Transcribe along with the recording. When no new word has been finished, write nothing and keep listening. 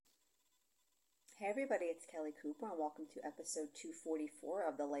Hey everybody, it's Kelly Cooper and welcome to episode 244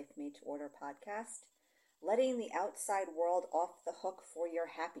 of the Life Made to Order podcast. Letting the outside world off the hook for your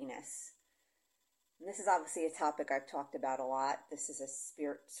happiness. And this is obviously a topic I've talked about a lot. This is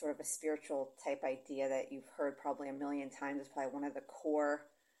sort of a spiritual type idea that you've heard probably a million times. It's probably one of the core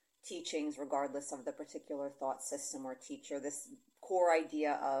teachings regardless of the particular thought system or teacher. This core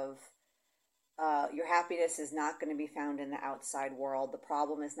idea of your happiness is not going to be found in the outside world. The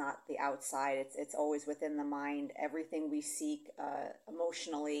problem is not the outside. It's always within the mind. Everything we seek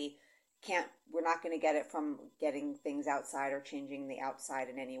emotionally we're not going to get it from getting things outside or changing the outside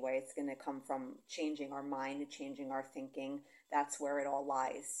in any way. It's going to come from changing our mind, changing our thinking. That's where it all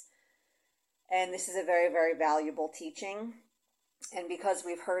lies. And this is a very, very valuable teaching. And because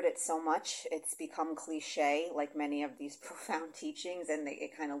we've heard it so much, it's become cliche, like many of these profound teachings, and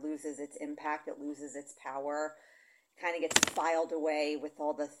it kind of loses its impact, it loses its power, it kind of gets filed away with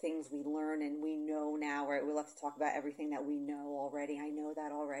all the things we learn and we know now, right? We love to talk about everything that we know already. I know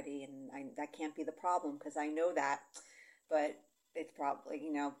that already, and that can't be the problem because I know that, but it's probably,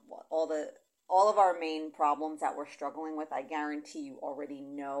 all of our main problems that we're struggling with, I guarantee you already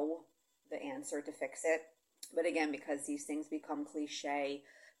know the answer to fix it. But again, because these things become cliche,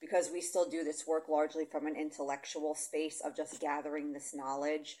 because we still do this work largely from an intellectual space of just gathering this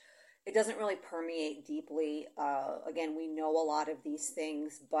knowledge, it doesn't really permeate deeply. Again, we know a lot of these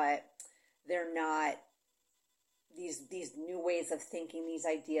things, but they're not these new ways of thinking, these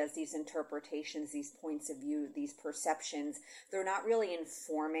ideas, these interpretations, these points of view, these perceptions. They're not really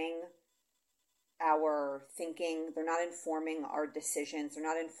informing our thinking. They're not informing our decisions. They're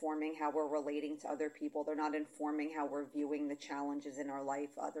not informing how we're relating to other people. They're not informing how we're viewing the challenges in our life.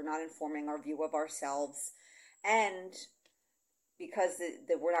 They're not informing our view of ourselves. And because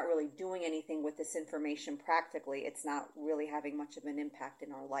we're not really doing anything with this information practically, it's not really having much of an impact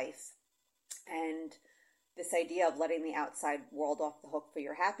in our life. And this idea of letting the outside world off the hook for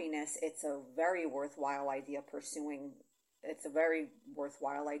your happiness, it's a very worthwhile idea pursuing. It's a very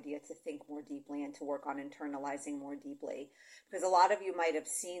worthwhile idea to think more deeply and to work on internalizing more deeply. Because a lot of you might have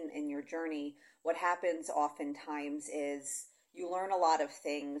seen in your journey, what happens oftentimes is you learn a lot of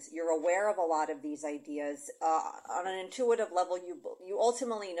things. You're aware of a lot of these ideas. On an intuitive level, you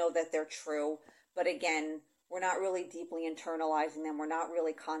ultimately know that they're true. But again, we're not really deeply internalizing them. We're not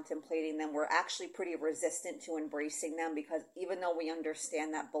really contemplating them. We're actually pretty resistant to embracing them because even though we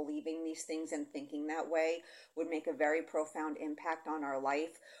understand that believing these things and thinking that way would make a very profound impact on our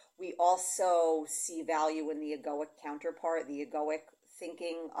life, we also see value in the egoic counterpart, the egoic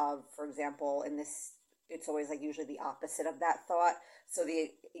thinking of, for example, in this, it's always like usually the opposite of that thought. So the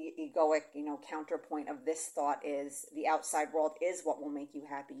egoic, counterpoint of this thought is the outside world is what will make you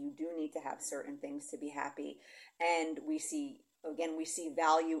happy. You do need to have certain things to be happy. And we see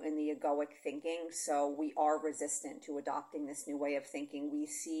value in the egoic thinking. So we are resistant to adopting this new way of thinking. We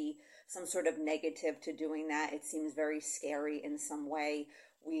see some sort of negative to doing that. It seems very scary in some way.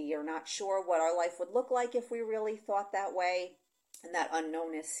 We are not sure what our life would look like if we really thought that way. And that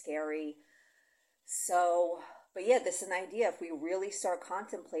unknown is scary. So, but yeah, this is an idea. If we really start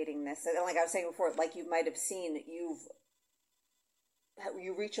contemplating this, and like I was saying before, like you might have seen, you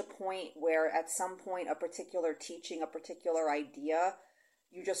reach a point where at some point a particular teaching, a particular idea,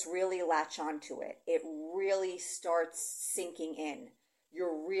 you just really latch onto it. It really starts sinking in.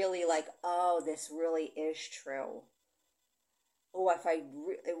 You're really like, oh, this really is true. Oh,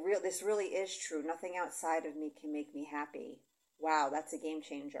 this really is true. Nothing outside of me can make me happy. Wow, that's a game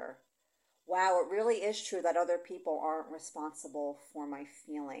changer. Wow, it really is true that other people aren't responsible for my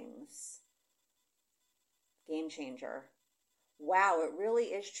feelings. Game changer. Wow, it really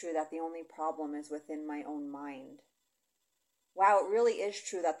is true that the only problem is within my own mind. Wow, it really is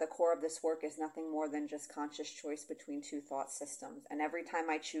true that the core of this work is nothing more than just conscious choice between two thought systems. And every time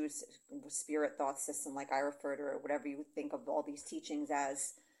I choose spirit thought system, like I refer to it, whatever you think of all these teachings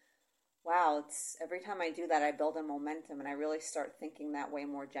as, wow, it's every time I do that, I build a momentum and I really start thinking that way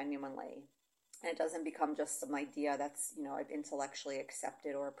more genuinely. And it doesn't become just some idea that's, I've intellectually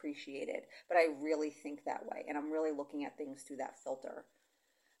accepted or appreciated, but I really think that way. And I'm really looking at things through that filter.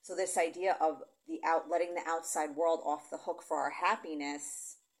 So this idea of letting the outside world off the hook for our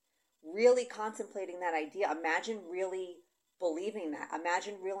happiness, really contemplating that idea. Imagine really believing that.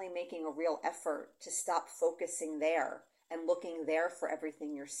 Imagine really making a real effort to stop focusing there and looking there for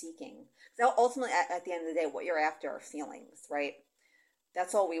everything you're seeking. So ultimately, at the end of the day, what you're after are feelings, right?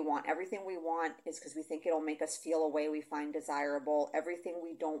 That's all we want. Everything we want is because we think it'll make us feel a way we find desirable. Everything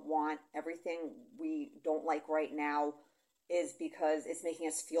we don't want, everything we don't like right now is because it's making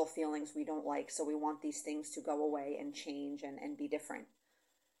us feel feelings we don't like. So we want these things to go away and change and be different.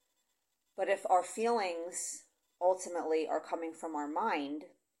 But if our feelings ultimately are coming from our mind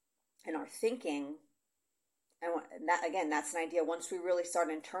and our thinking, and that, again, that's an idea. Once we really start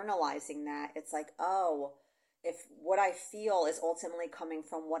internalizing that, it's like, oh, if what I feel is ultimately coming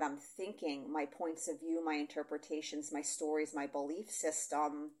from what I'm thinking, my points of view, my interpretations, my stories, my belief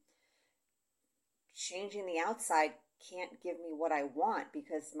system, changing the outside can't give me what I want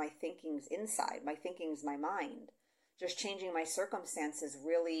because my thinking's inside. My thinking's my mind. Just changing my circumstances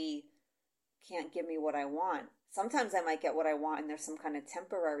really can't give me what I want. Sometimes I might get what I want and there's some kind of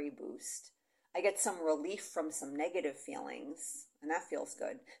temporary boost. I get some relief from some negative feelings, and that feels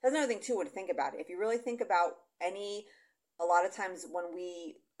good. That's another thing, too, to think about it. If you really think about a lot of times when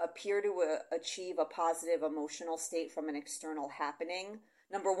we appear to achieve a positive emotional state from an external happening,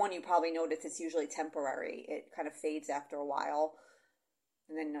 number one, you probably notice it's usually temporary. It kind of fades after a while,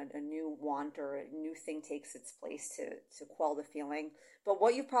 and then a new want or a new thing takes its place to quell the feeling. But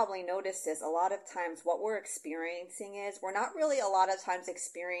what you probably noticed is a lot of times what we're experiencing is we're not really a lot of times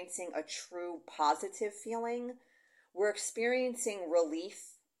experiencing a true positive feeling. We're experiencing relief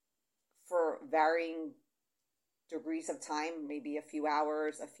for varying degrees of time, maybe a few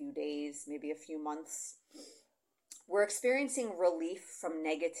hours, a few days, maybe a few months. We're experiencing relief from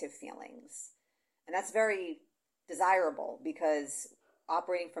negative feelings. And that's very desirable because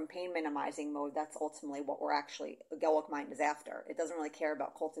operating from pain minimizing mode, that's ultimately what we're actually, egoic mind is after. It doesn't really care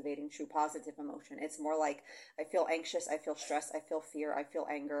about cultivating true positive emotion. It's more like, I feel anxious, I feel stressed, I feel fear, I feel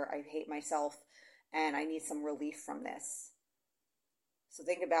anger, I hate myself, and I need some relief from this. So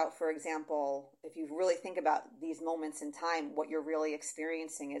think about, for example, if you really think about these moments in time, what you're really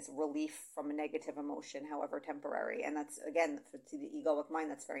experiencing is relief from a negative emotion, however temporary. And that's, again, to the egoic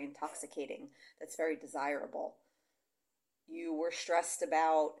mind, that's very intoxicating. That's very desirable. You were stressed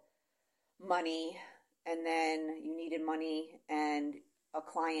about money, and then you needed money, and a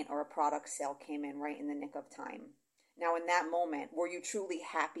client or a product sale came in right in the nick of time. Now, in that moment, were you truly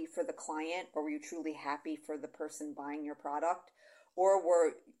happy for the client, or were you truly happy for the person buying your product? Or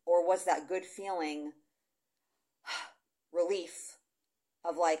was that good feeling relief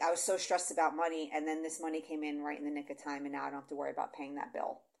of like, I was so stressed about money, and then this money came in right in the nick of time, and now I don't have to worry about paying that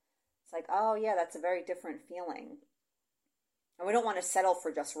bill. It's like, oh yeah, that's a very different feeling. And we don't want to settle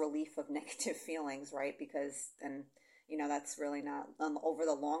for just relief of negative feelings, right? Because then, that's really not, over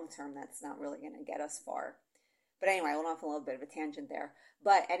the long term, that's not really going to get us far. But anyway, I went off a little bit of a tangent there.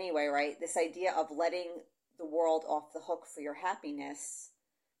 But anyway, right, this idea of letting the world off the hook for your happiness,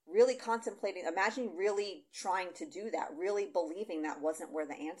 really contemplating, imagine really trying to do that, really believing that wasn't where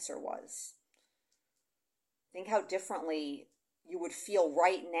the answer was. Think how differently you would feel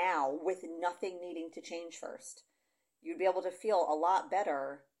right now with nothing needing to change first. You'd be able to feel a lot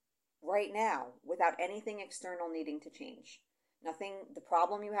better right now without anything external needing to change. Nothing, the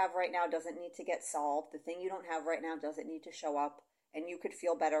problem you have right now doesn't need to get solved. The thing you don't have right now doesn't need to show up. And you could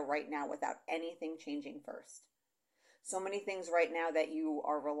feel better right now without anything changing first. So many things right now that you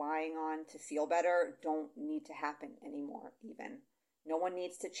are relying on to feel better don't need to happen anymore, even. No one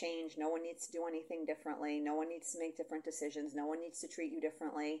needs to change. No one needs to do anything differently. No one needs to make different decisions. No one needs to treat you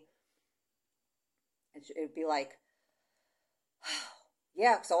differently. It'd be like,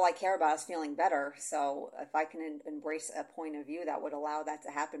 yeah, because all I care about is feeling better. So if I can embrace a point of view that would allow that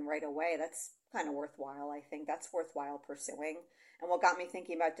to happen right away, that's kind of worthwhile, I think. That's worthwhile pursuing. And what got me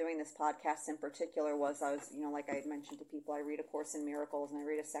thinking about doing this podcast in particular was I was, like I had mentioned to people, I read A Course in Miracles and I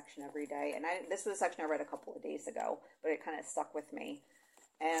read a section every day. And this was a section I read a couple of days ago, but it kind of stuck with me.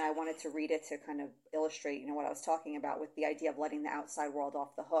 And I wanted to read it to kind of illustrate, what I was talking about with the idea of letting the outside world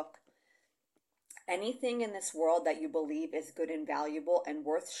off the hook. Anything in this world that you believe is good and valuable and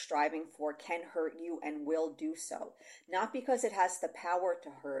worth striving for can hurt you and will do so. Not because it has the power to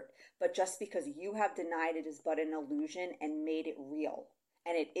hurt, but just because you have denied it is but an illusion and made it real.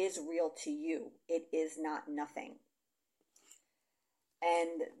 And it is real to you. It is not nothing.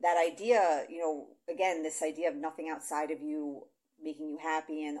 And that idea, again, this idea of nothing outside of you making you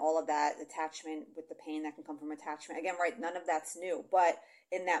happy and all of that attachment with the pain that can come from attachment. Again, right, none of that's new. But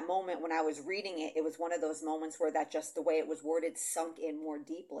in that moment when I was reading it, it was one of those moments where that just the way it was worded sunk in more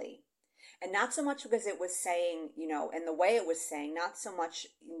deeply. And not so much because it was saying, and the way it was saying, not so much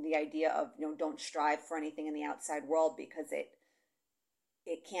the idea of, don't strive for anything in the outside world because it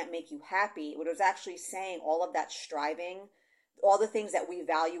can't make you happy. What it was actually saying, all of that striving, all the things that we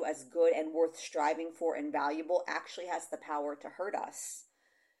value as good and worth striving for and valuable actually has the power to hurt us.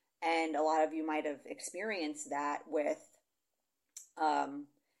 And a lot of you might have experienced that with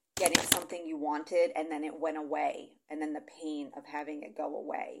getting something you wanted and then it went away, and then the pain of having it go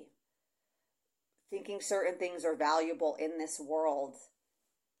away. Thinking certain things are valuable in this world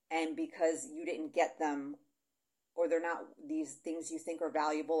And because you didn't get them, or they're not these things you think are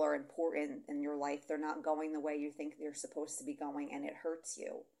valuable or important in your life, they're not going the way you think they're supposed to be going, and it hurts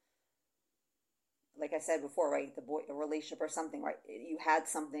you. Like I said before, right? A relationship or something, right? You had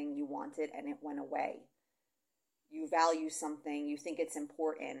something you wanted and it went away. You value something, you think it's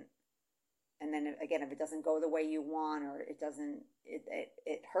important, and then again, if it doesn't go the way you want, or it doesn't,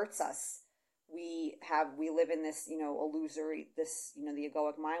 it hurts us. We live in this, illusory, this, the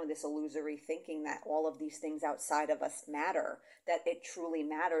egoic mind, with this illusory thinking that all of these things outside of us matter, that it truly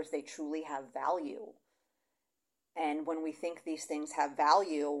matters, they truly have value. And when we think these things have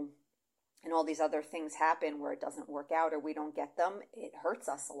value, and all these other things happen where it doesn't work out or we don't get them, it hurts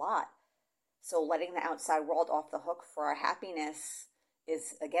us a lot. So letting the outside world off the hook for our happiness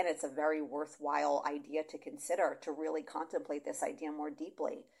is, again, it's a very worthwhile idea to consider, to really contemplate this idea more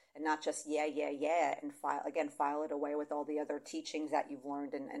deeply, and not just and file it away with all the other teachings that you've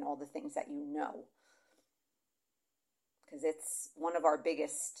learned, and all the things that you know. Because it's one of our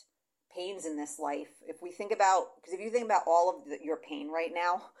biggest pains in this life. Because if you think about all of your pain right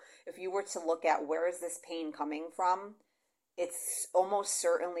now, if you were to look at where is this pain coming from, it's almost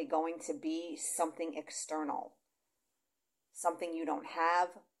certainly going to be something external. Something you don't have,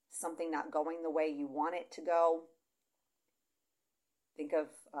 something not going the way you want it to go. Think of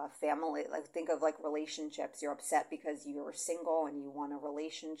family, think of relationships. You're upset because you're single and you want a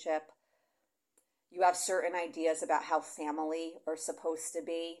relationship. You have certain ideas about how family are supposed to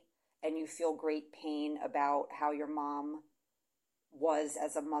be, and you feel great pain about how your mom was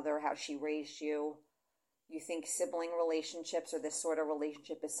as a mother, how she raised you. You think sibling relationships or this sort of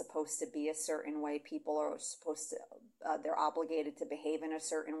relationship is supposed to be a certain way. People are supposed to, they're obligated to behave in a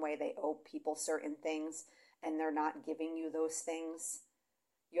certain way. They owe people certain things, and they're not giving you those things.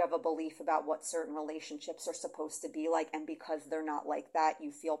 You have a belief about what certain relationships are supposed to be like, and because they're not like that,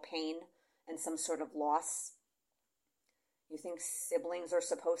 you feel pain and some sort of loss. You think siblings are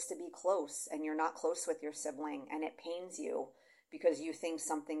supposed to be close, and you're not close with your sibling, and it pains you because you think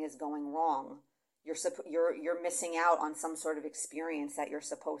something is going wrong. You're missing out on some sort of experience that you're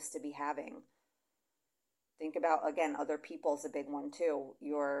supposed to be having. Think about, again, other people's a big one too.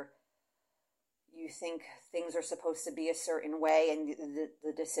 You think things are supposed to be a certain way, and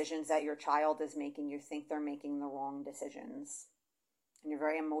the decisions that your child is making, you think they're making the wrong decisions. And you're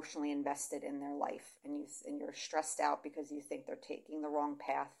very emotionally invested in their life, and you're stressed out because you think they're taking the wrong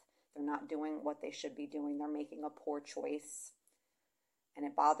path. They're not doing what they should be doing. They're making a poor choice, and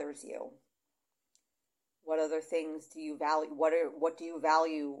it bothers you. What other things do you value? What do you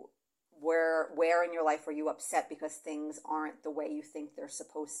value? Where in your life are you upset because things aren't the way you think they're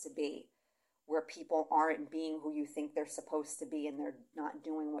supposed to be? Where people aren't being who you think they're supposed to be, and they're not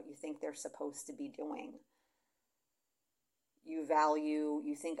doing what you think they're supposed to be doing.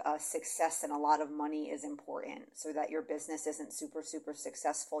 You think success and a lot of money is important, so that your business isn't super, super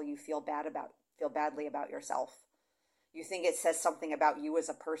successful. You feel badly about yourself. You think it says something about you as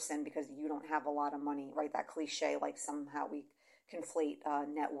a person because you don't have a lot of money, right? That cliche, like somehow we conflate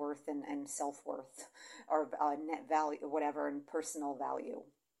net worth and self-worth, or net value, whatever, and personal value.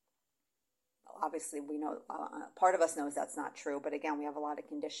 Obviously, we know, part of us knows that's not true, but again, we have a lot of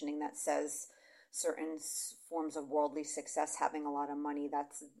conditioning that says certain forms of worldly success, having a lot of money,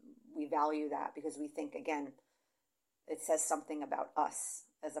 we value that because we think, again, it says something about us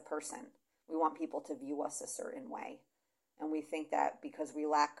as a person. We want people to view us a certain way. And we think that because we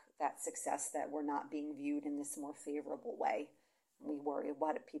lack that success, that we're not being viewed in this more favorable way. We worry,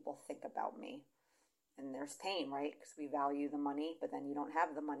 what do people think about me? And there's pain, right? Because we value the money, but then you don't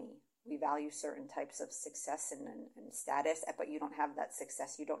have the money. We value certain types of success and status, but you don't have that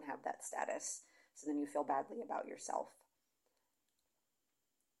success, you don't have that status. So then you feel badly about yourself.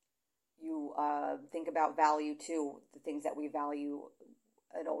 You think about value too. The things that we value,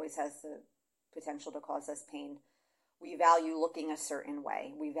 it always has the potential to cause us pain. We value looking a certain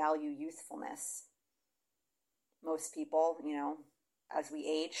way. We value youthfulness. Most people, as we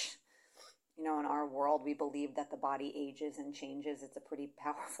age, in our world, we believe that the body ages and changes. It's a pretty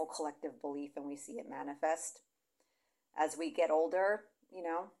powerful collective belief, and we see it manifest. As we get older,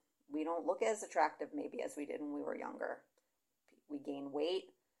 we don't look as attractive maybe as we did when we were younger. We gain weight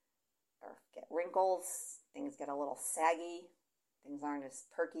or get wrinkles. Things get a little saggy. Things aren't as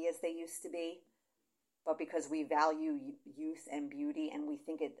perky as they used to be. But because we value youth and beauty, and we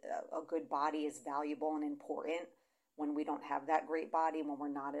think a good body is valuable and important, when we don't have that great body, when we're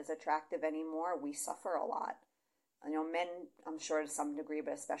not as attractive anymore, we suffer a lot. Men, I'm sure to some degree,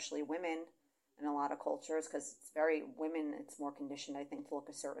 but especially women in a lot of cultures, because it's more conditioned, I think, to look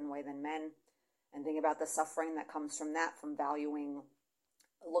a certain way than men. And think about the suffering that comes from that, from valuing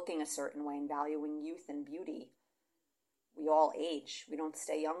looking a certain way and valuing youth and beauty. We all age. We don't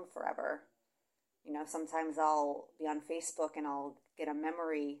stay young forever. Sometimes I'll be on Facebook and I'll get a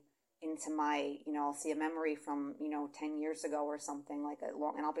memory into my, I'll see a memory from, 10 years ago or something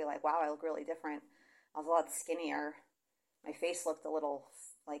and I'll be like, wow, I look really different. I was a lot skinnier. My face looked a little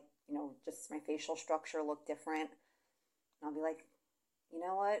like, just my facial structure looked different. And I'll be like, you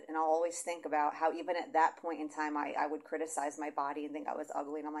know what? And I'll always think about how even at that point in time, I would criticize my body and think I was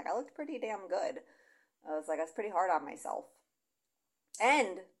ugly. And I'm like, I looked pretty damn good. I was pretty hard on myself.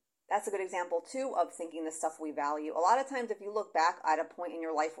 And that's a good example too of thinking the stuff we value. A lot of times, if you look back at a point in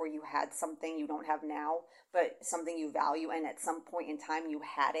your life where you had something you don't have now, but something you value, and at some point in time you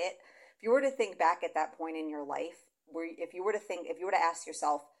had it, if you were to think back at that point in your life, if you were to ask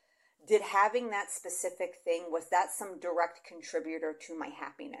yourself, did having that specific thing, was that some direct contributor to my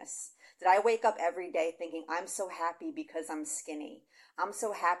happiness? Did I wake up every day thinking, I'm so happy because I'm skinny? I'm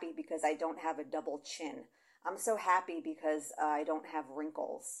so happy because I don't have a double chin. I'm so happy because I don't have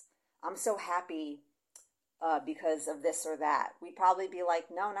wrinkles. I'm so happy because of this or that. We'd probably be like,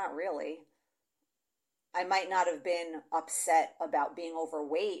 no, not really. I might not have been upset about being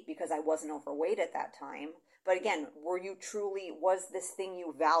overweight because I wasn't overweight at that time. But again, was this thing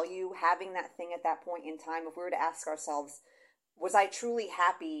you value, having that thing at that point in time? If we were to ask ourselves, was I truly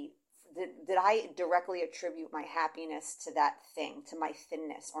happy? Did I directly attribute my happiness to that thing, to my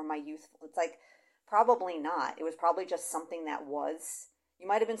thinness or my youthful? It's like, probably not. It was probably just something that was. You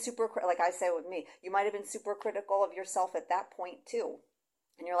might have been like I say with me, you might have been super critical of yourself at that point too.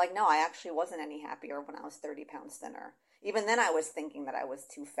 And you're like, no, I actually wasn't any happier when I was 30 pounds thinner. Even then I was thinking that I was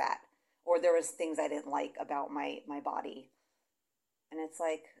too fat, or there was things I didn't like about my body. And it's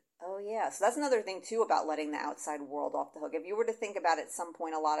like, oh yeah. So that's another thing too about letting the outside world off the hook. If you were to think about at some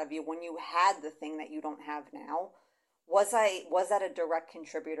point, a lot of you, when you had the thing that you don't have now, was that a direct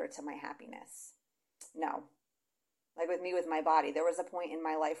contributor to my happiness? No. Like with me, with my body, there was a point in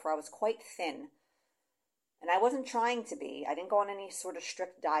my life where I was quite thin. And I wasn't trying to be. I didn't go on any sort of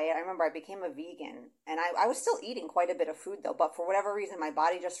strict diet. I remember I became a vegan. And I was still eating quite a bit of food, though. But for whatever reason, my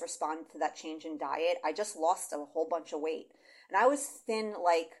body just responded to that change in diet. I just lost a whole bunch of weight. And I was thin,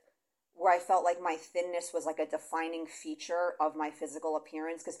 where I felt like my thinness was like a defining feature of my physical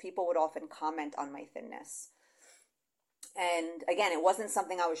appearance. Because people would often comment on my thinness. And again, it wasn't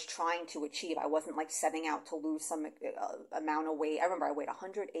something I was trying to achieve. I wasn't setting out to lose some amount of weight. I remember I weighed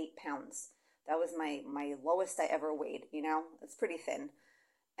 108 pounds. That was my lowest I ever weighed, It's pretty thin.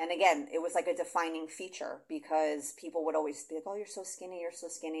 And again, it was like a defining feature because people would always be like, oh, you're so skinny, you're so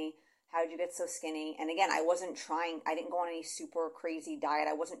skinny. How did you get so skinny? And again, I wasn't trying, I didn't go on any super crazy diet.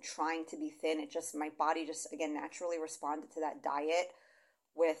 I wasn't trying to be thin. My body just, again, naturally responded to that diet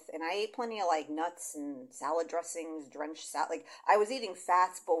and I ate plenty of nuts and salad dressings, drenched salad. I was eating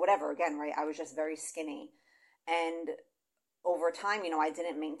fats, but whatever, again, right? I was just very skinny. And over time, I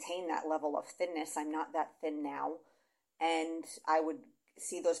didn't maintain that level of thinness. I'm not that thin now. And I would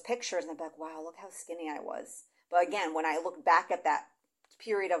see those pictures and I'd be like, wow, look how skinny I was. But again, when I look back at that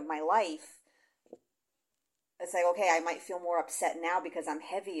period of my life, it's like, okay, I might feel more upset now because I'm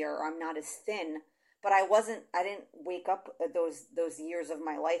heavier or I'm not as thin. But I didn't wake up those years of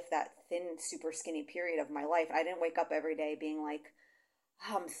my life, that thin, super skinny period of my life. I didn't wake up every day being like,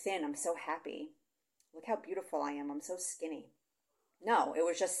 oh, I'm thin, I'm so happy. Look how beautiful I am, I'm so skinny. No, it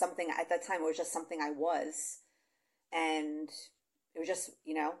was just something, at that time, it was just something I was. And it was just,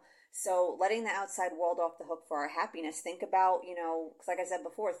 so letting the outside world off the hook for our happiness, think about, because like I said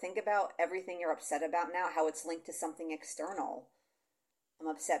before, think about everything you're upset about now, how it's linked to something external. I'm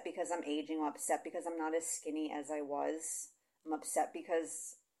upset because I'm aging. I'm upset because I'm not as skinny as I was. I'm upset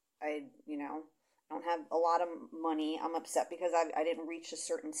because I don't have a lot of money. I'm upset because I didn't reach a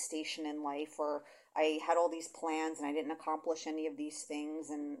certain station in life, or I had all these plans and I didn't accomplish any of these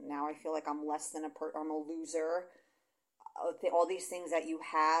things, and now I feel like I'm less than I'm a loser. All these things that you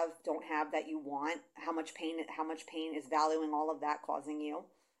don't have that you want. How much pain is valuing all of that causing you,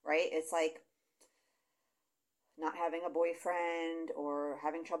 right? It's like not having a boyfriend, or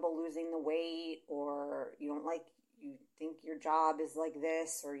having trouble losing the weight, or you think your job is like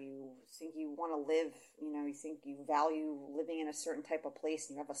this, or you think you want to live, you think you value living in a certain type of place,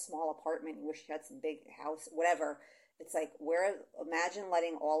 and you have a small apartment, you wish you had some big house, whatever. It's like, imagine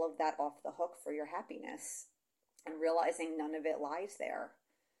letting all of that off the hook for your happiness and realizing none of it lies there.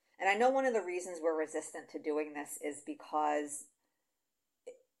 And I know one of the reasons we're resistant to doing this is because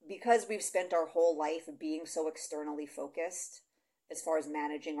we've spent our whole life being so externally focused as far as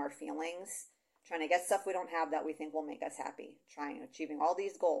managing our feelings, trying to get stuff we don't have that we think will make us happy, achieving all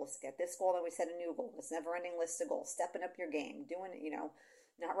these goals, get this goal, then we set a new goal, this never-ending list of goals, stepping up your game, doing,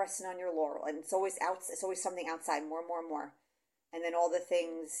 not resting on your laurel. And it's always out, it's always something outside, more, more, more. And then all the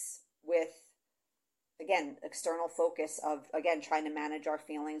things with, again, external focus of, again, trying to manage our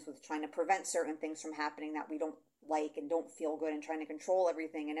feelings, with trying to prevent certain things from happening that we don't like and don't feel good, and trying to control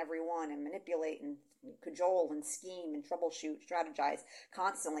everything and everyone and manipulate and cajole and scheme and troubleshoot, strategize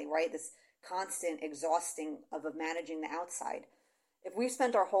constantly, right? This constant exhausting of managing the outside. If we've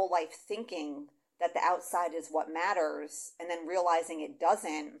spent our whole life thinking that the outside is what matters and then realizing it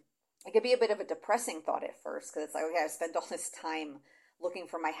doesn't, it could be a bit of a depressing thought at first, because it's like, okay, I've spent all this time looking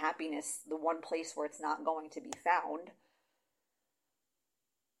for my happiness, the one place where it's not going to be found.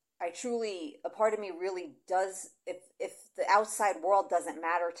 A part of me really does, if the outside world doesn't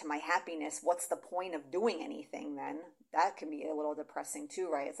matter to my happiness, what's the point of doing anything then? That can be a little depressing too,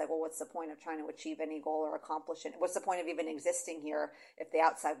 right? It's like, well, what's the point of trying to achieve any goal or accomplish it? What's the point of even existing here if the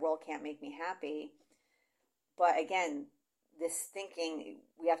outside world can't make me happy? But again, this thinking,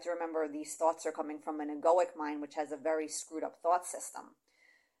 we have to remember these thoughts are coming from an egoic mind, which has a very screwed up thought system.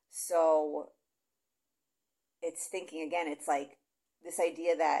 So it's thinking, again, it's like this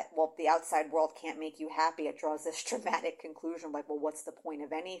idea that, well, if the outside world can't make you happy, it draws this dramatic conclusion like, well, what's the point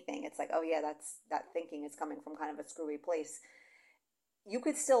of anything? It's like, oh yeah, that thinking is coming from kind of a screwy place. You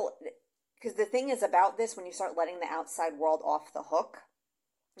could still, because the thing is about this, when you start letting the outside world off the hook,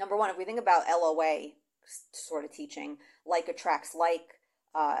 number one, if we think about LOA sort of teaching, like attracts like,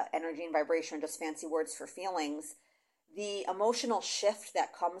 energy and vibration, just fancy words for feelings, the emotional shift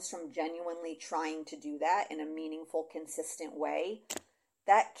that comes from genuinely trying to do that in a meaningful, consistent way,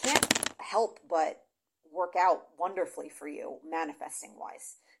 that can't help but work out wonderfully for you, manifesting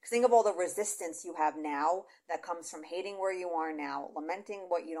wise. Because think of all the resistance you have now that comes from hating where you are now, lamenting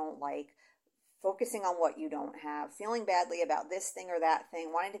what you don't like, focusing on what you don't have, feeling badly about this thing or that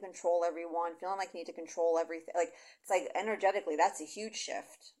thing, wanting to control everyone, feeling like you need to control everything. Like, it's like energetically, that's a huge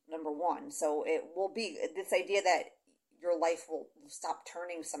shift, number one. So it will be this idea that your life will stop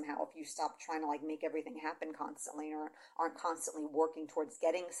turning somehow if you stop trying to like make everything happen constantly, or aren't constantly working towards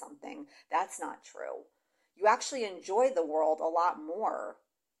getting something. That's not true. You actually enjoy the world a lot more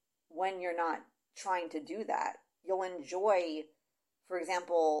when you're not trying to do that. You'll enjoy, for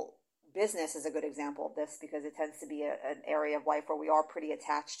example, business is a good example of this, because it tends to be an area of life where we are pretty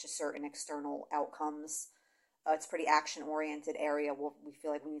attached to certain external outcomes. It's a pretty action-oriented area. We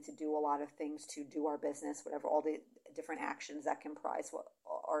feel like we need to do a lot of things to do our business, whatever, all the different actions that comprise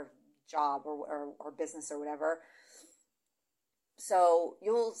our job or business or whatever. So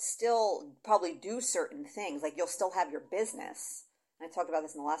you'll still probably do certain things. Like, you'll still have your business. And I talked about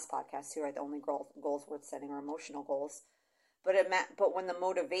this in the last podcast too, right? The only goals worth setting are emotional goals. But when the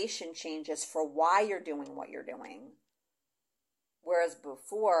motivation changes for why you're doing what you're doing, whereas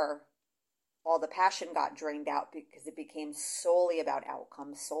before, all the passion got drained out because it became solely about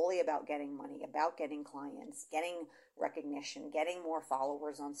outcomes, solely about getting money, about getting clients, getting recognition, getting more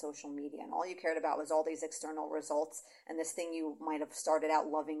followers on social media. And all you cared about was all these external results. And this thing you might have started out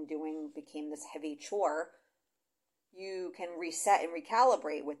loving doing became this heavy chore. You can reset and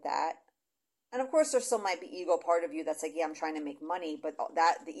recalibrate with that. And of course, there still might be ego part of you that's like, yeah, I'm trying to make money, but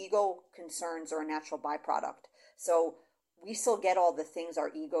that the ego concerns are a natural byproduct. So we still get all the things our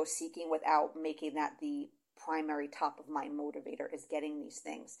ego seeking without making that the primary top of mind motivator, is getting these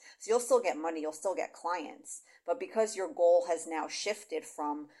things. So you'll still get money, you'll still get clients, but because your goal has now shifted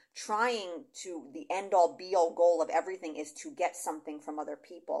from trying to, the end all be all goal of everything is to get something from other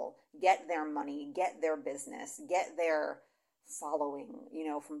people, get their money, get their business, get their following,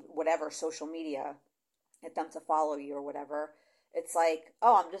 from whatever social media, get them to follow you or whatever. It's like,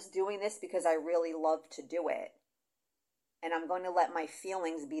 oh, I'm just doing this because I really love to do it. And I'm going to let my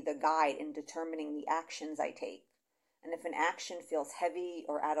feelings be the guide in determining the actions I take. And if an action feels heavy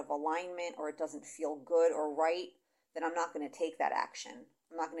or out of alignment, or it doesn't feel good or right, then I'm not going to take that action.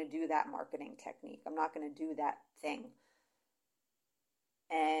 I'm not going to do that marketing technique. I'm not going to do that thing.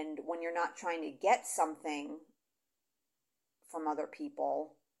 And when you're not trying to get something from other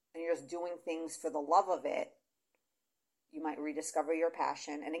people, and you're just doing things for the love of it, you might rediscover your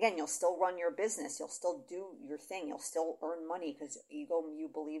passion. And again, you'll still run your business. You'll still do your thing. You'll still earn money because ego you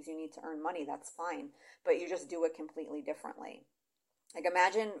believes you need to earn money. That's fine. But you just do it completely differently. Like,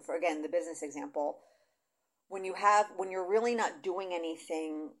 imagine, for again, the business example, when you're really not doing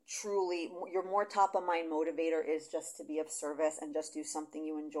anything truly, your more top of mind motivator is just to be of service and just do something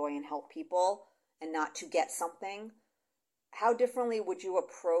you enjoy and help people, and not to get something. How differently would you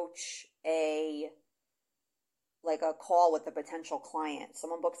approach a call with a potential client?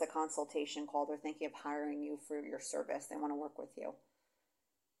 Someone books a consultation call. They're thinking of hiring you for your service. They want to work with you.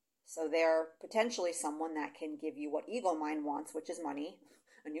 So they're potentially someone that can give you what ego mind wants, which is money.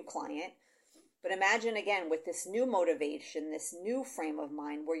 a new client. But imagine again with this new motivation, this new frame of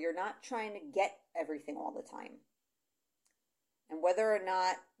mind where you're not trying to get everything all the time. And whether or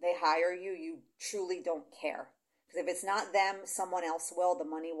not they hire you, you truly don't care. Because if it's not them, someone else will. The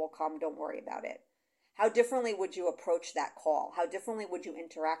money will come. Don't worry about it. How differently would you approach that call? How differently would you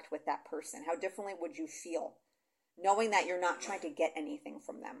interact with that person? How differently would you feel knowing that you're not trying to get anything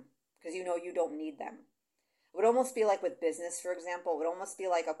from them because you know you don't need them? It would almost be like with business, for example. It would almost be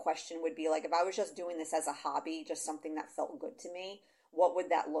like a question would be like, if I was just doing this as a hobby, just something that felt good to me, what would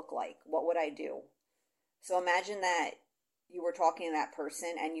that look like? What would I do? So imagine that you were talking to that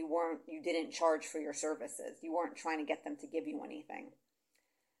person and you didn't charge for your services. You weren't trying to get them to give you anything.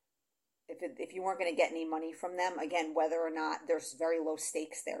 If you weren't going to get any money from them, again, whether or not there's very low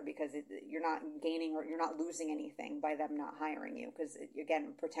stakes there because you're not gaining or you're not losing anything by them not hiring you. Because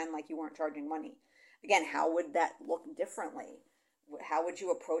again, pretend like you weren't charging money. Again, how would that look differently? How would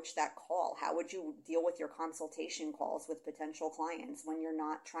you approach that call? How would you deal with your consultation calls with potential clients when you're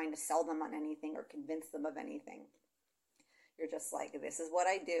not trying to sell them on anything or convince them of anything? You're just like, this is what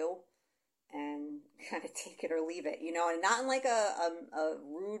I do, and kind of take it or leave it, and not in like a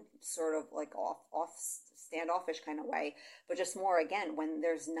rude sort of like off standoffish kind of way, but just more again, when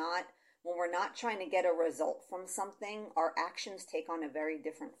we're not trying to get a result from something, our actions take on a very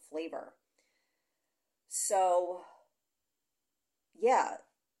different flavor. So yeah,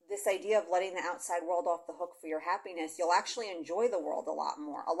 this idea of letting the outside world off the hook for your happiness, you'll actually enjoy the world a lot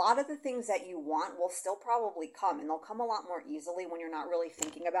more. A lot of the things that you want will still probably come, and they'll come a lot more easily when you're not really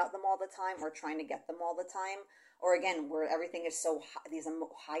thinking about them all the time or trying to get them all the time. Or again, where everything is so high, these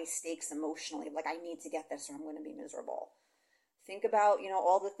high stakes emotionally, like I need to get this or I'm going to be miserable. Think about,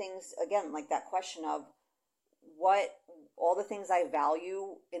 all the things, again, like that question of all the things I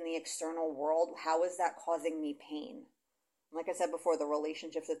value in the external world, how is that causing me pain? Like I said before, the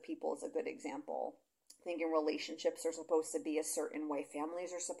relationships with people is a good example. Thinking relationships are supposed to be a certain way.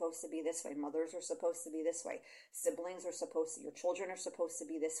 Families are supposed to be this way. Mothers are supposed to be this way. Siblings are your children are supposed to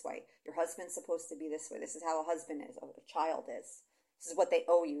be this way. Your husband's supposed to be this way. This is how a husband is, a child is. This is what they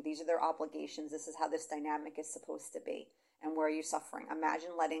owe you. These are their obligations. This is how this dynamic is supposed to be. And where are you suffering?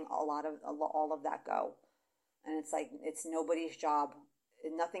 Imagine letting all of that go. And it's like, it's nobody's job.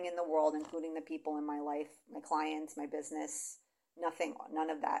 Nothing in the world, including the people in my life, my clients, my business, nothing,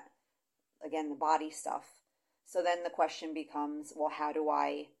 none of that. Again, the body stuff. So then the question becomes, well, how do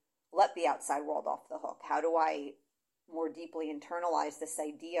I let the outside world off the hook? How do I more deeply internalize this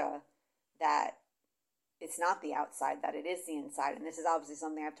idea that it's not the outside, that it is the inside? And this is obviously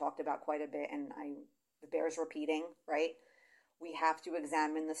something I've talked about quite a bit, and it bears repeating, right? We have to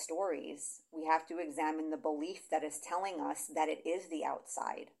examine the stories. We have to examine the belief that is telling us that it is the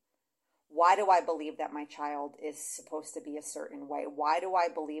outside. Why do I believe that my child is supposed to be a certain way? Why do I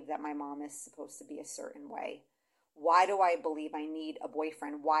believe that my mom is supposed to be a certain way? Why do I believe I need a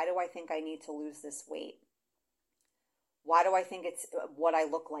boyfriend? Why do I think I need to lose this weight? Why do I think it's what I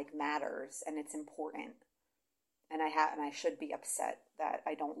look like matters and it's important? And I should be upset that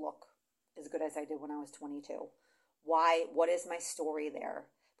I don't look as good as I did when I was 22. Why? What is my story there?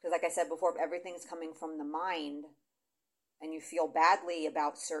 Because like I said before, if everything's coming from the mind and you feel badly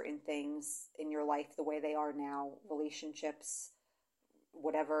about certain things in your life the way they are now, relationships,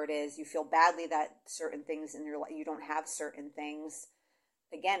 whatever it is, you feel badly that certain things in your life, you don't have certain things.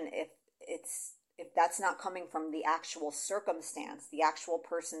 Again, if that's not coming from the actual circumstance, the actual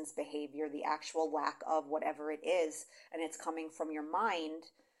person's behavior, the actual lack of whatever it is, and it's coming from your mind,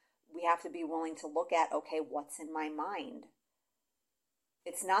 we have to be willing to look at, okay, what's in my mind?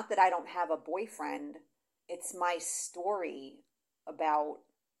 It's not that I don't have a boyfriend. It's my story about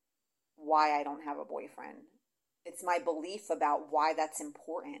why I don't have a boyfriend. It's my belief about why that's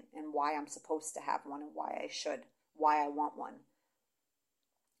important and why I'm supposed to have one and why I want one.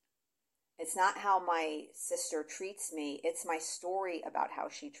 It's not how my sister treats me. It's my story about how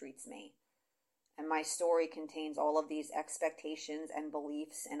she treats me. And my story contains all of these expectations and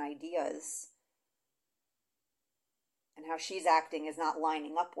beliefs and ideas. And how she's acting is not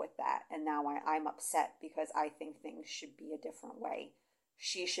lining up with that. And now I'm upset because I think things should be a different way.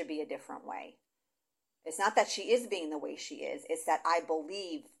 She should be a different way. It's not that she is being the way she is. It's that I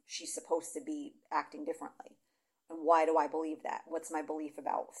believe she's supposed to be acting differently. And why do I believe that? What's my belief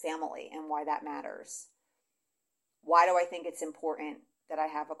about family and why that matters? Why do I think it's important that I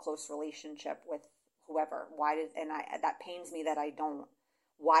have a close relationship with whoever? That pains me that I don't.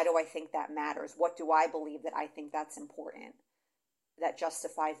 Why do I think that matters? What do I believe that I think that's important? That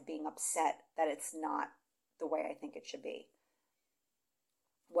justifies being upset that it's not the way I think it should be.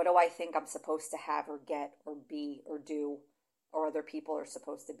 What do I think I'm supposed to have or get or be or do or other people are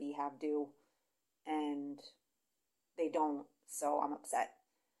supposed to be, have, do, and they don't. So I'm upset.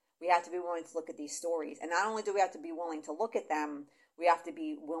 We have to be willing to look at these stories. And not only do we have to be willing to look at them, we have to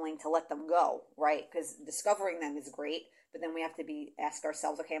be willing to let them go, right? Because discovering them is great, but then we have to ask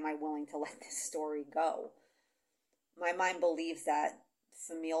ourselves, okay, am I willing to let this story go? My mind believes that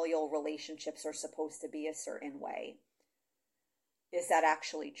familial relationships are supposed to be a certain way. Is that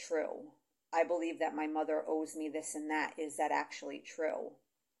actually true? I believe that my mother owes me this and that. Is that actually true?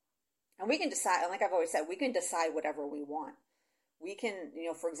 And we can decide, and like I've always said, we can decide whatever we want. We can,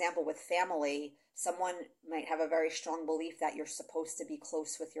 for example, with family, someone might have a very strong belief that you're supposed to be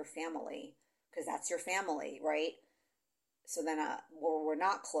close with your family because that's your family, right? So then we're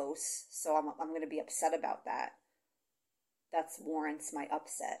not close, so I'm going to be upset about that. That warrants my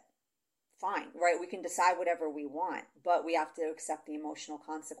upset. Fine, right? We can decide whatever we want, but we have to accept the emotional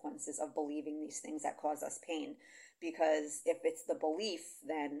consequences of believing these things that cause us pain. Because if it's the belief,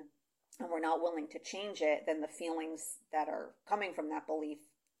 then, and we're not willing to change it, then the feelings that are coming from that belief,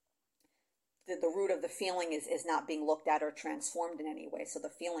 the root of the feeling is not being looked at or transformed in any way. So the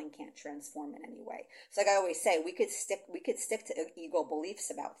feeling can't transform in any way. So like I always say, we could stick to ego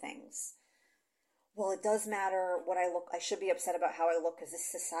beliefs about things. Well, it does matter what I look. I should be upset about how I look because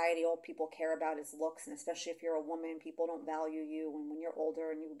this society, all people care about is looks. And especially if you're a woman, people don't value you. And when you're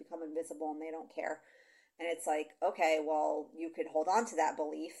older and you become invisible and they don't care. And it's like, okay, well, you could hold on to that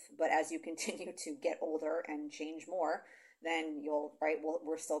belief. But as you continue to get older and change more, then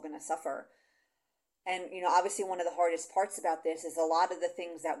we're still going to suffer. And, obviously one of the hardest parts about this is a lot of the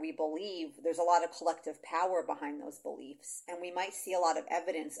things that we believe, there's a lot of collective power behind those beliefs. And we might see a lot of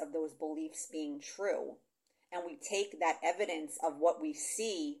evidence of those beliefs being true. And we take that evidence of what we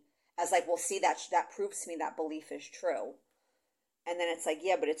see as like, well, see, that proves to me that belief is true. And then it's like,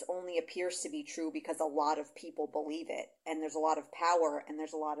 yeah, but it only appears to be true because a lot of people believe it. And there's a lot of power and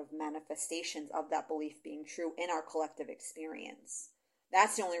there's a lot of manifestations of that belief being true in our collective experience.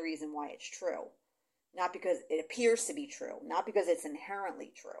 That's the only reason why it's true. Not because it appears to be true, not because it's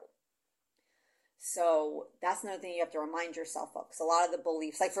inherently true. So that's another thing you have to remind yourself of. Because a lot of the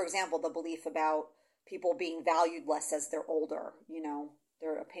beliefs, like for example, the belief about people being valued less as they're older,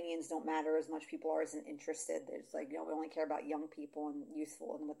 their opinions don't matter as much. People aren't interested. There's like, we only care about young people and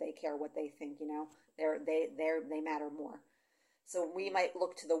youthful and what they care, what they think, they matter more. So we might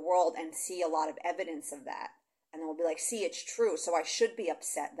look to the world and see a lot of evidence of that. And then we'll be like, see, it's true. So I should be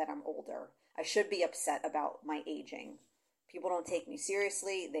upset that I'm older. I should be upset about my aging. People don't take me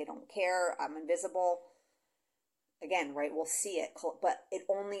seriously. They don't care. I'm invisible. Again, right, we'll see it. But it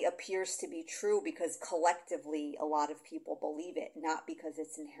only appears to be true because collectively a lot of people believe it, not because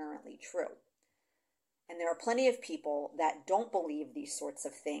it's inherently true. And there are plenty of people that don't believe these sorts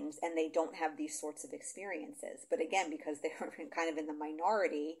of things and they don't have these sorts of experiences. But again, because they're kind of in the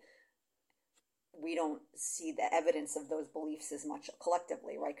minority, we don't see the evidence of those beliefs as much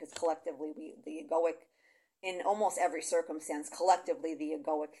collectively, right? Because collectively, the egoic, in almost every circumstance, collectively, the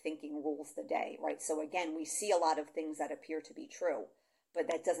egoic thinking rules the day, right? So again, we see a lot of things that appear to be true, but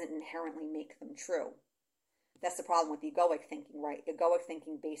that doesn't inherently make them true. That's the problem with egoic thinking, right? Egoic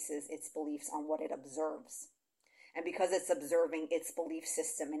thinking bases its beliefs on what it observes. And because it's observing its belief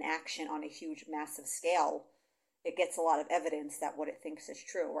system in action on a huge, massive scale, it gets a lot of evidence that what it thinks is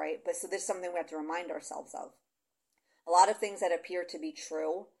true, right? But so there's something we have to remind ourselves of. A lot of things that appear to be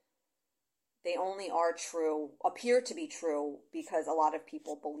true, they only appear to be true because a lot of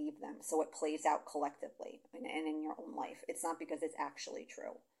people believe them. So it plays out collectively and in your own life. It's not because it's actually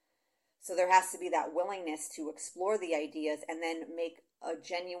true. So there has to be that willingness to explore the ideas and then make a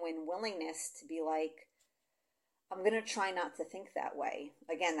genuine willingness to be like, I'm going to try not to think that way.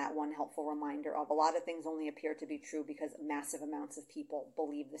 Again, that one helpful reminder of a lot of things only appear to be true because massive amounts of people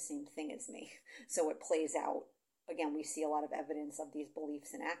believe the same thing as me. So it plays out. Again, we see a lot of evidence of these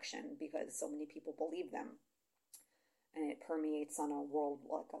beliefs in action because so many people believe them. And it permeates on a world,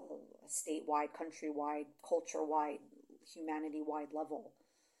 like a statewide, countrywide, culture-wide, humanity-wide level.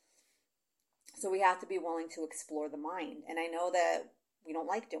 So we have to be willing to explore the mind. And I know that we don't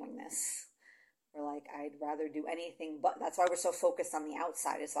like doing this. We're like, I'd rather do anything but. That's why we're so focused on the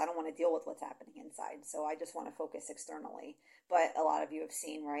outside, is so I don't want to deal with what's happening inside. So I just want to focus externally. But a lot of you have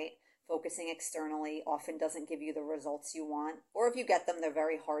seen, right? Focusing externally often doesn't give you the results you want. Or if you get them, they're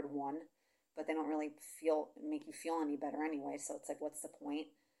very hard won. But they don't really make you feel any better anyway. So it's like, what's the point?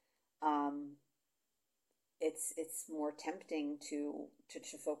 It's more tempting to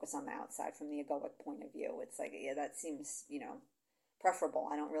focus on the outside from the egoic point of view. It's like, yeah, that seems, preferable.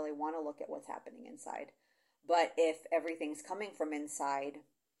 I don't really want to look at what's happening inside. But if everything's coming from inside,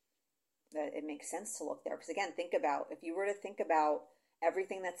 that it makes sense to look there. Because again, if you were to think about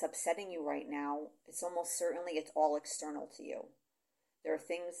everything that's upsetting you right now, it's almost certainly it's all external to you. There are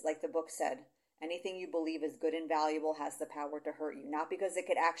things, like the book said, anything you believe is good and valuable has the power to hurt you. Not because it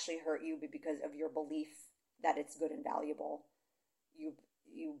could actually hurt you, but because of your belief that it's good and valuable.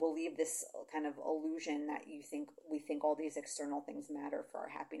 You believe this kind of illusion that we think all these external things matter for our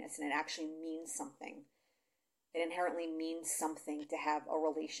happiness, and it actually means something. It inherently means something to have a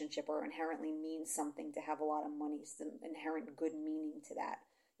relationship, or inherently means something to have a lot of money. It's an inherent good meaning to that.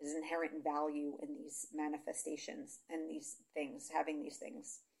 There's inherent value in these manifestations and these things, having these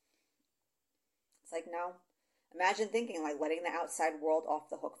things. It's like, no. Imagine thinking like letting the outside world off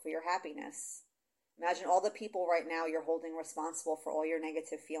the hook for your happiness. Imagine all the people right now you're holding responsible for all your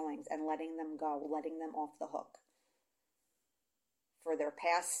negative feelings and letting them go, letting them off the hook. For their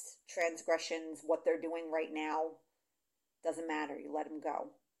past transgressions, what they're doing right now, doesn't matter. You let them go.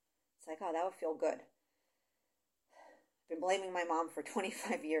 It's like, oh, that would feel good. I've been blaming my mom for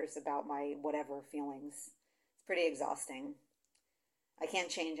 25 years about my whatever feelings. It's pretty exhausting. I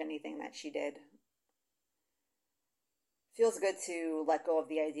can't change anything that she did. Feels good to let go of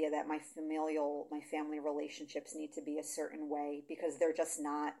the idea that my family relationships need to be a certain way, because they're just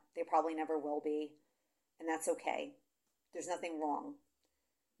not. They probably never will be. And that's okay. There's nothing wrong.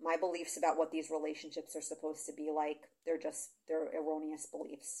 My beliefs about what these relationships are supposed to be like, they're erroneous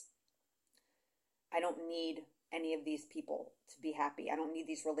beliefs. I don't need any of these people to be happy. I don't need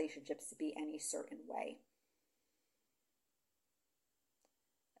these relationships to be any certain way.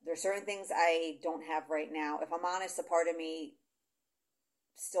 There are certain things I don't have right now. If I'm honest, a part of me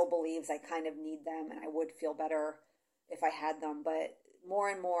still believes I kind of need them, and I would feel better if I had them. But more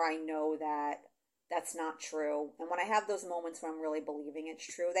and more I know that that's not true. And when I have those moments when I'm really believing it's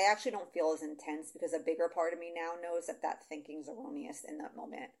true, they actually don't feel as intense, because a bigger part of me now knows that that thinking is erroneous in that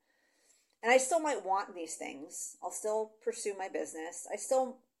moment. And I still might want these things. I'll still pursue my business. I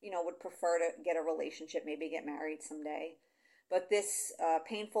still, would prefer to get a relationship, maybe get married someday. But this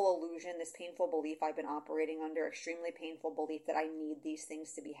painful illusion, this painful belief I've been operating under, extremely painful belief that I need these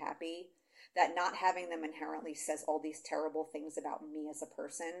things to be happy, that not having them inherently says all these terrible things about me as a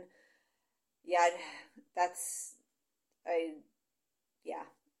person. Yeah,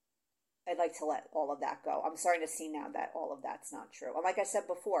 I'd like to let all of that go. I'm starting to see now that all of that's not true. And like I said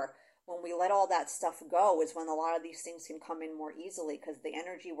before, when we let all that stuff go is when a lot of these things can come in more easily, because the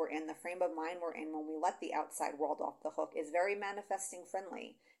energy we're in, the frame of mind we're in when we let the outside world off the hook is very manifesting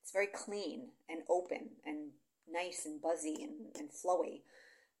friendly. It's very clean and open and nice and buzzy and flowy.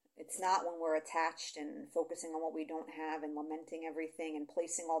 It's not when we're attached and focusing on what we don't have and lamenting everything and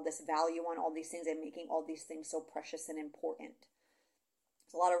placing all this value on all these things and making all these things so precious and important.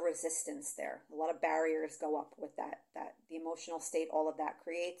 There's a lot of resistance there. A lot of barriers go up with that the emotional state all of that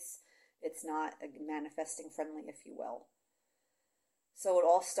creates. It's not manifesting friendly, if you will. So it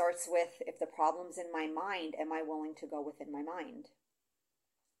all starts with, if the problem's in my mind, am I willing to go within my mind?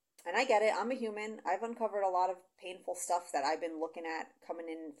 And I get it. I'm a human. I've uncovered a lot of painful stuff that I've been looking at coming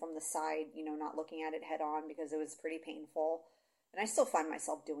in from the side, not looking at it head on, because it was pretty painful. And I still find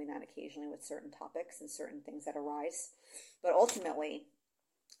myself doing that occasionally with certain topics and certain things that arise. But ultimately,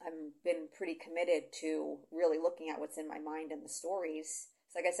 I've been pretty committed to really looking at what's in my mind and the stories.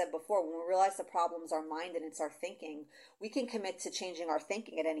 So like I said before, when we realize the problem's our mind and it's our thinking, we can commit to changing our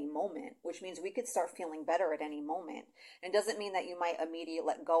thinking at any moment, which means we could start feeling better at any moment. And it doesn't mean that you might immediately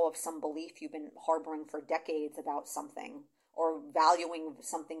let go of some belief you've been harboring for decades about something, or valuing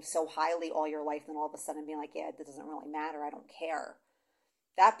something so highly all your life, and all of a sudden being like, yeah, it doesn't really matter, I don't care.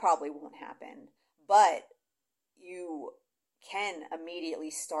 That probably won't happen. But you can immediately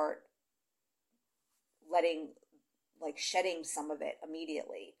start shedding some of it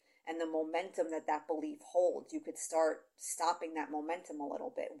immediately. And the momentum that belief holds, you could start stopping that momentum a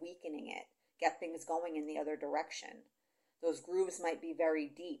little bit, weakening it, get things going in the other direction. Those grooves might be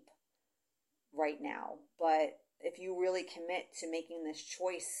very deep right now, but if you really commit to making this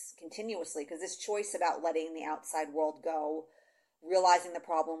choice continuously, because this choice about letting the outside world go, realizing the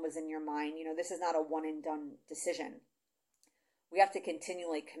problem was in your mind, this is not a one and done decision. We have to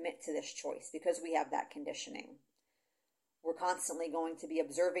continually commit to this choice because we have that conditioning. We're constantly going to be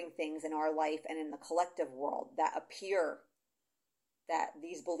observing things in our life and in the collective world that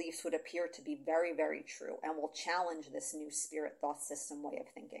these beliefs would appear to be very, very true, and will challenge this new spirit thought system way of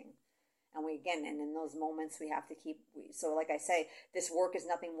thinking. And in those moments we have to so like I say, this work is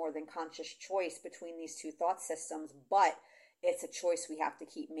nothing more than conscious choice between these two thought systems, but it's a choice we have to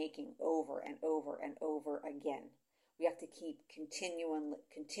keep making over and over and over again. We have to keep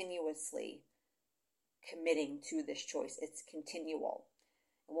continuously committing to this choice. It's continual.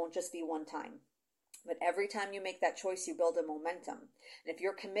 It won't just be one time. But every time you make that choice, you build a momentum. And if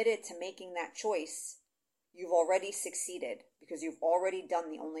you're committed to making that choice, you've already succeeded because you've already done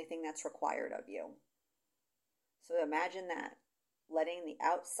the only thing that's required of you. So imagine that, letting the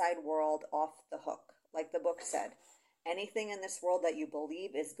outside world off the hook. Like the book said, anything in this world that you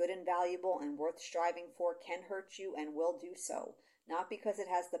believe is good and valuable and worth striving for can hurt you and will do so. Not because it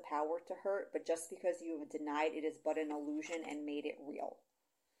has the power to hurt, but just because you have denied it is but an illusion and made it real.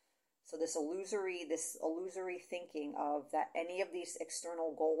 So this illusory thinking of that any of these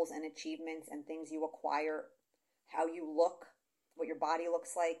external goals and achievements and things you acquire, how you look, what your body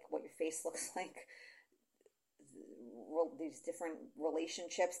looks like, what your face looks like, these different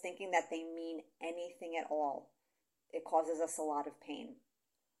relationships, thinking that they mean anything at all, it causes us a lot of pain.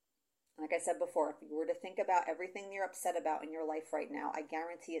 Like I said before, if you were to think about everything you're upset about in your life right now, I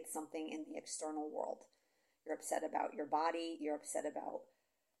guarantee it's something in the external world. You're upset about your body, you're upset about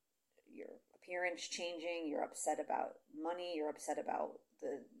your appearance changing, you're upset about money, you're upset about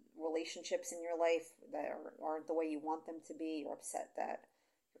the relationships in your life that aren't the way you want them to be, you're upset that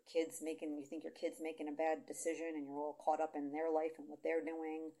you think your kid's making a bad decision and you're all caught up in their life and what they're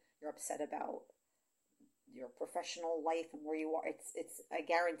doing, you're upset about your professional life and where you are. It's I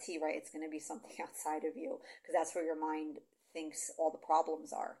guarantee, right, it's going to be something outside of you because that's where your mind thinks all the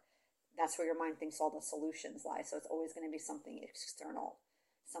problems are. That's where your mind thinks all the solutions lie. So it's always going to be something external.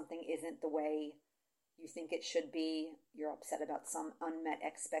 Something isn't the way you think it should be. You're upset about some unmet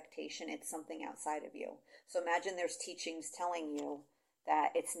expectation. It's something outside of you. So imagine there's teachings telling you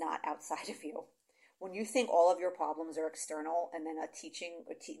that it's not outside of you. When you think all of your problems are external and then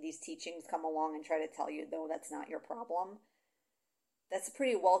these teachings come along and try to tell you, no, that's not your problem, that's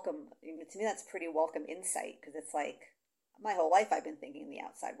pretty welcome. To me, that's pretty welcome insight because it's like my whole life I've been thinking the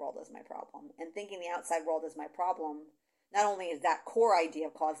outside world is my problem. And thinking the outside world is my problem, not only is that core idea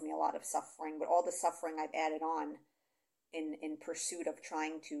caused me a lot of suffering, but all the suffering I've added on in pursuit of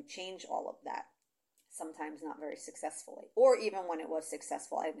trying to change all of that. Sometimes not very successfully. Or even when it was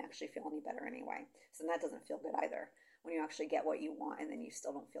successful, I didn't actually feel any better anyway. So that doesn't feel good either. When you actually get what you want and then you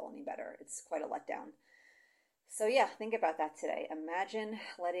still don't feel any better. It's quite a letdown. So yeah, think about that today. Imagine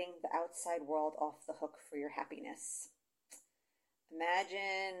letting the outside world off the hook for your happiness.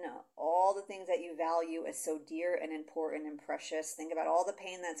 Imagine all the things that you value as so dear and important and precious. Think about all the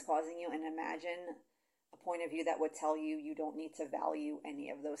pain that's causing you and imagine a point of view that would tell you you don't need to value any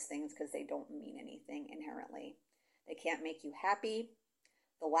of those things because they don't mean anything inherently. They can't make you happy.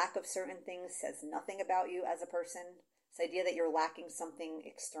 The lack of certain things says nothing about you as a person. This idea that you're lacking something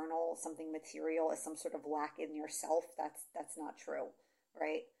external, something material, as some sort of lack in yourself, that's not true,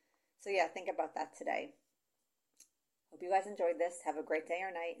 right? So yeah, think about that today. Hope you guys enjoyed this. Have a great day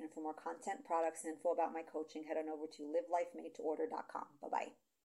or night. And for more content, products, and info about my coaching, head on over to livelifemade2order.com. Bye-bye.